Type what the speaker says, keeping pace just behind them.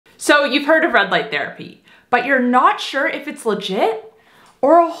So you've heard of red light therapy, but you're not sure if it's legit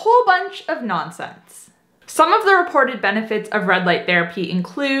or a whole bunch of nonsense. Some of the reported benefits of red light therapy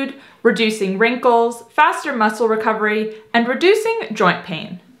include reducing wrinkles, faster muscle recovery, and reducing joint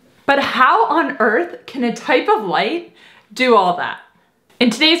pain. But how on earth can a type of light do all that?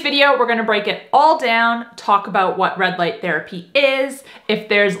 In today's video, we're gonna break it all down, talk about what red light therapy is, if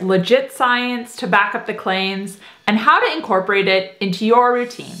there's legit science to back up the claims, and how to incorporate it into your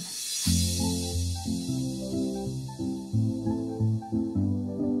routine.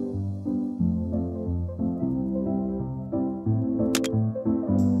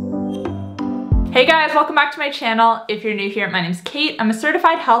 Hey guys, welcome back to my channel. If you're new here, my name's Kate. I'm a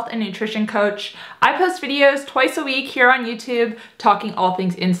certified health and nutrition coach. I post videos twice a week here on YouTube talking all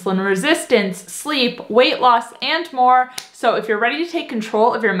things insulin resistance, sleep, weight loss, and more. So if you're ready to take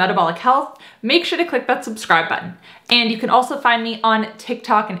control of your metabolic health, make sure to click that subscribe button. And you can also find me on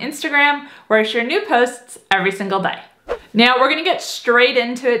TikTok and Instagram, where I share new posts every single day. Now we're gonna get straight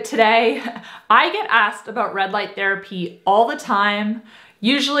into it today. I get asked about red light therapy all the time.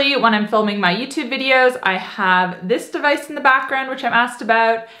 Usually when I'm filming my YouTube videos, I have this device in the background, which I'm asked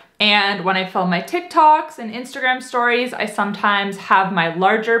about. And when I film my TikToks and Instagram stories, I sometimes have my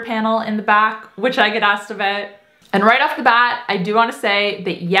larger panel in the back, which I get asked about. And right off the bat, I do want to say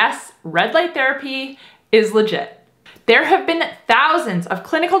that yes, red light therapy is legit. There have been thousands of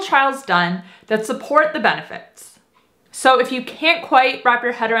clinical trials done that support the benefits. So if you can't quite wrap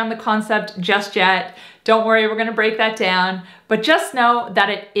your head around the concept just yet, don't worry, we're gonna break that down, but just know that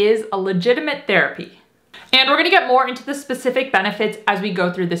it is a legitimate therapy. And we're gonna get more into the specific benefits as we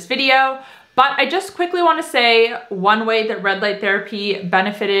go through this video, but I just quickly wanna say one way that red light therapy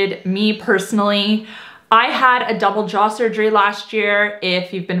benefited me personally. I had a double jaw surgery last year.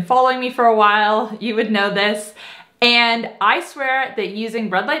 If you've been following me for a while, you would know this. And I swear that using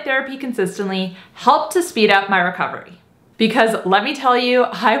red light therapy consistently helped to speed up my recovery. Because let me tell you,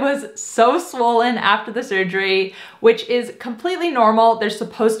 I was so swollen after the surgery, which is completely normal. There's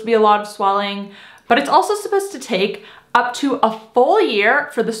supposed to be a lot of swelling, but it's also supposed to take up to a full year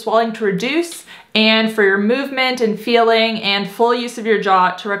for the swelling to reduce and for your movement and feeling and full use of your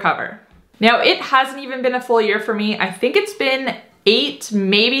jaw to recover. Now, it hasn't even been a full year for me. I think it's been 8,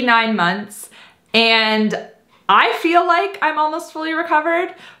 maybe 9 months, and I feel like I'm almost fully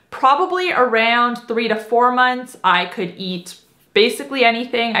recovered. Probably around 3 to 4 months, I could eat basically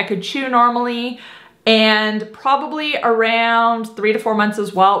anything. I could chew normally. And probably around 3 to 4 months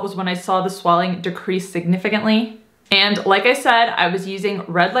as well was when I saw the swelling decrease significantly. And like I said, I was using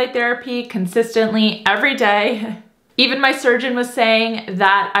red light therapy consistently every day. Even my surgeon was saying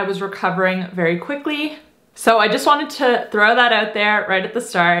that I was recovering very quickly. So I just wanted to throw that out there right at the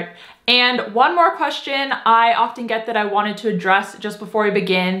start. And one more question I often get that I wanted to address just before we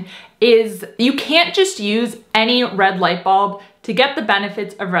begin is you can't just use any red light bulb to get the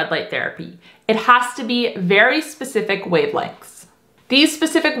benefits of red light therapy. It has to be very specific wavelengths. These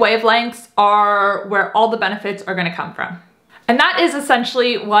specific wavelengths are where all the benefits are going to come from. And that is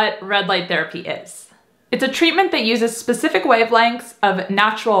essentially what red light therapy is. It's a treatment that uses specific wavelengths of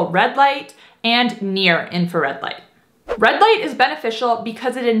natural red light and near infrared light. Red light is beneficial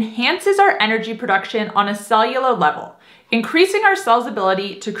because it enhances our energy production on a cellular level, increasing our cells'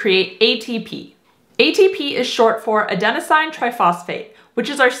 ability to create ATP. ATP is short for adenosine triphosphate, which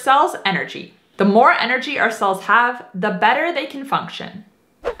is our cells' energy. The more energy our cells have, the better they can function.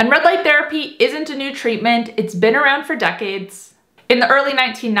 And red light therapy isn't a new treatment. It's been around for decades. In the early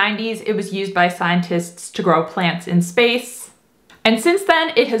 1990s, it was used by scientists to grow plants in space. And since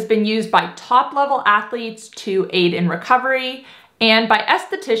then, it has been used by top-level athletes to aid in recovery and by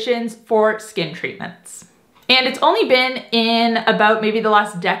estheticians for skin treatments. And it's only been in about maybe the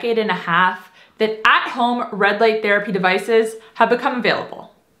last decade and a half that at-home red light therapy devices have become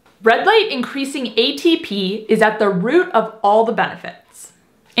available. Red light increasing ATP is at the root of all the benefits.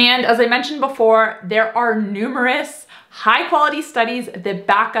 And as I mentioned before, there are numerous high-quality studies that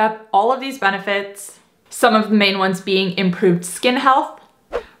back up all of these benefits. Some of the main ones being improved skin health.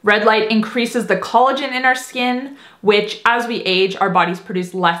 Red light increases the collagen in our skin, which as we age, our bodies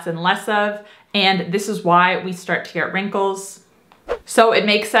produce less and less of, and this is why we start to get wrinkles. So it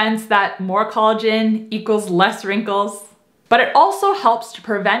makes sense that more collagen equals less wrinkles. But it also helps to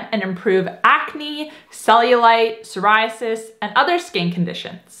prevent and improve acne, cellulite, psoriasis, and other skin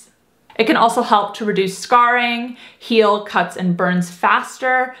conditions. It can also help to reduce scarring, heal cuts and burns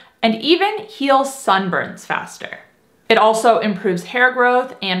faster, and even heal sunburns faster. It also improves hair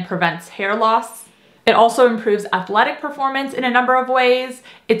growth and prevents hair loss. It also improves athletic performance in a number of ways.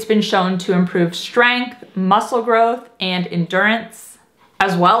 It's been shown to improve strength, muscle growth, and endurance.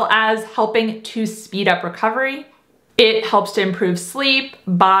 as well as helping to speed up recovery. It helps to improve sleep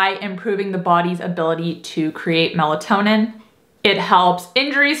by improving the body's ability to create melatonin. It helps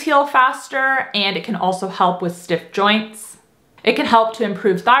injuries heal faster, and it can also help with stiff joints. It can help to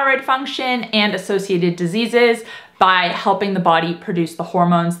improve thyroid function and associated diseases by helping the body produce the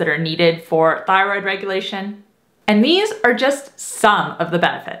hormones that are needed for thyroid regulation. And these are just some of the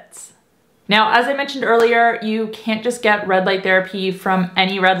benefits. Now, as I mentioned earlier, you can't just get red light therapy from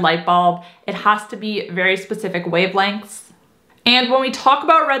any red light bulb. It has to be very specific wavelengths. And when we talk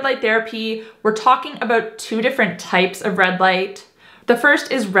about red light therapy, we're talking about two different types of red light. The first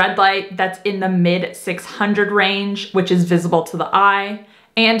is red light that's in the mid 600 range, which is visible to the eye.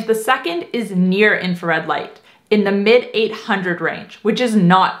 And the second is near infrared light in the mid 800 range, which is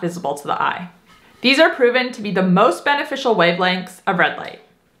not visible to the eye. These are proven to be the most beneficial wavelengths of red light.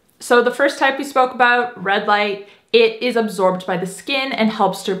 So the first type we spoke about, red light, it is absorbed by the skin and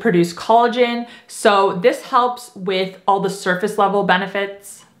helps to produce collagen. So this helps with all the surface level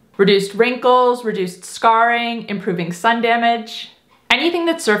benefits, reduced wrinkles, reduced scarring, improving sun damage. Anything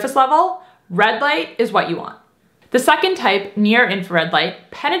that's surface level, red light is what you want. The second type, near infrared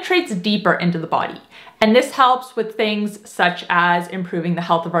light, penetrates deeper into the body. And this helps with things such as improving the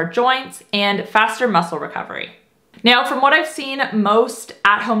health of our joints and faster muscle recovery. Now, from what I've seen, most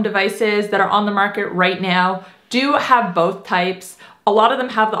at-home devices that are on the market right now do have both types. A lot of them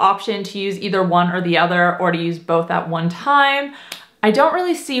have the option to use either one or the other, or to use both at one time. I don't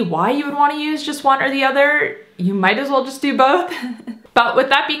really see why you would want to use just one or the other. You might as well just do both. But with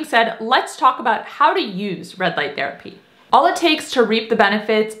that being said, let's talk about how to use red light therapy. All it takes to reap the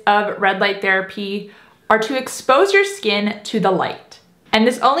benefits of red light therapy are to expose your skin to the light. And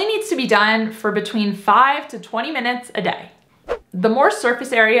this only needs to be done for between 5 to 20 minutes a day. The more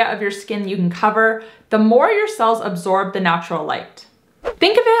surface area of your skin you can cover, the more your cells absorb the natural light.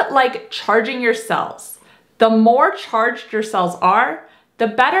 Think of it like charging your cells. The more charged your cells are, the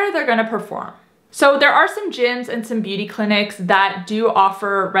better they're gonna perform. So there are some gyms and some beauty clinics that do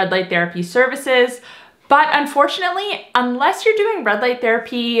offer red light therapy services, but unfortunately, unless you're doing red light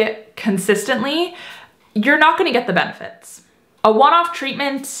therapy consistently, you're not gonna get the benefits. A one-off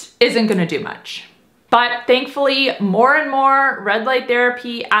treatment isn't gonna do much. But thankfully, more and more red light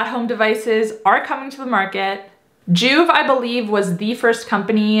therapy at-home devices are coming to the market. Joovv, I believe, was the first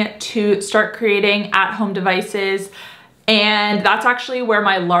company to start creating at-home devices, and that's actually where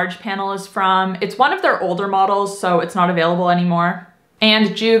my large panel is from. It's one of their older models, so it's not available anymore. And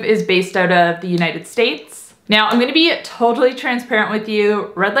Joovv is based out of the United States. Now, I'm gonna be totally transparent with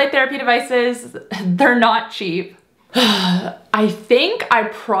you. Red light therapy devices, they're not cheap. I think I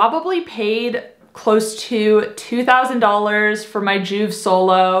probably paid close to $2,000 for my Joovv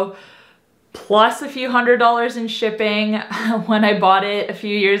Solo, plus a few $100s in shipping when I bought it a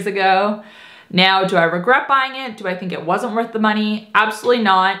few years ago. Now, do I regret buying it? Do I think it wasn't worth the money? Absolutely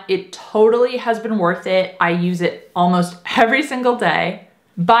not. It totally has been worth it. I use it almost every single day.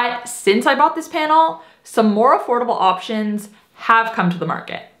 But since I bought this panel, some more affordable options have come to the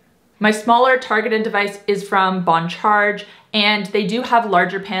market. My smaller targeted device is from Bon Charge, and they do have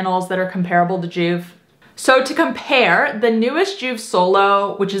larger panels that are comparable to Joovv. So to compare, the newest Joovv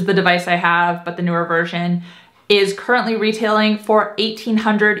Solo, which is the device I have, but the newer version, is currently retailing for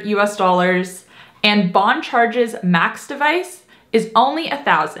 $1,800 US, and Bon Charge's Max device is only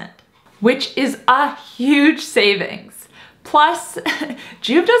 $1,000, which is a huge savings. Plus,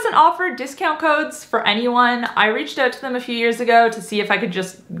 Joovv doesn't offer discount codes for anyone. I reached out to them a few years ago to see if I could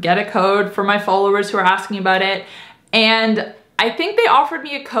just get a code for my followers who are asking about it. And I think they offered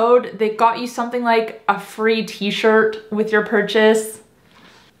me a code that got you something like a free t-shirt with your purchase.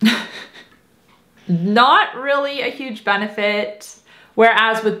 Not really a huge benefit.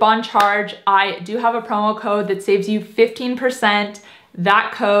 Whereas with Bon Charge, I do have a promo code that saves you 15%.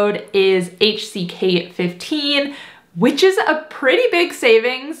 That code is HCK15. Which is a pretty big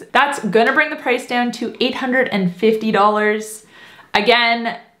savings. That's gonna bring the price down to $850.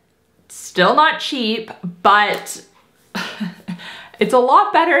 Again, still not cheap, but it's a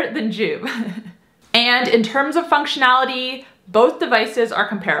lot better than Joovv. And in terms of functionality, both devices are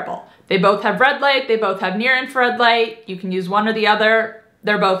comparable. They both have red light, they both have near infrared light. You can use one or the other.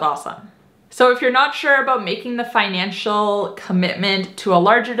 They're both awesome. So if you're not sure about making the financial commitment to a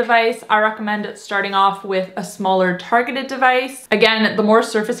larger device, I recommend starting off with a smaller targeted device. Again, the more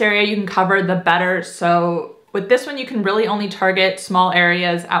surface area you can cover, the better. So with this one, you can really only target small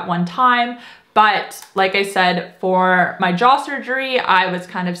areas at one time. But like I said, for my jaw surgery, I was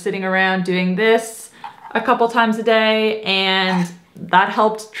kind of sitting around doing this a couple times a day, and that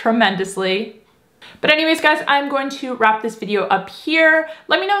helped tremendously. But anyways, guys, I'm going to wrap this video up here.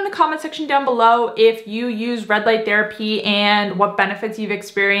 Let me know in the comment section down below if you use red light therapy and what benefits you've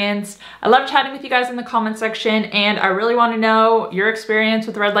experienced. I love chatting with you guys in the comment section, and I really want to know your experience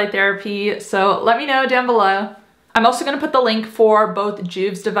with red light therapy, so let me know down below. I'm also going to put the link for both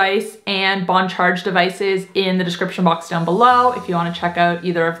Joovv's device and Bond Charge devices in the description box down below if you want to check out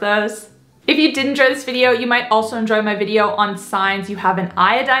either of those. If you did enjoy this video, you might also enjoy my video on signs you have an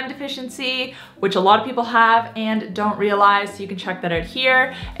iodine deficiency, which a lot of people have and don't realize, so you can check that out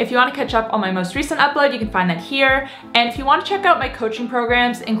here. If you want to catch up on my most recent upload, you can find that here. And if you want to check out my coaching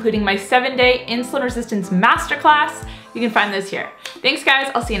programs, including my 7-day insulin resistance masterclass, you can find those here. Thanks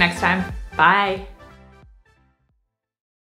guys, I'll see you next time. Bye.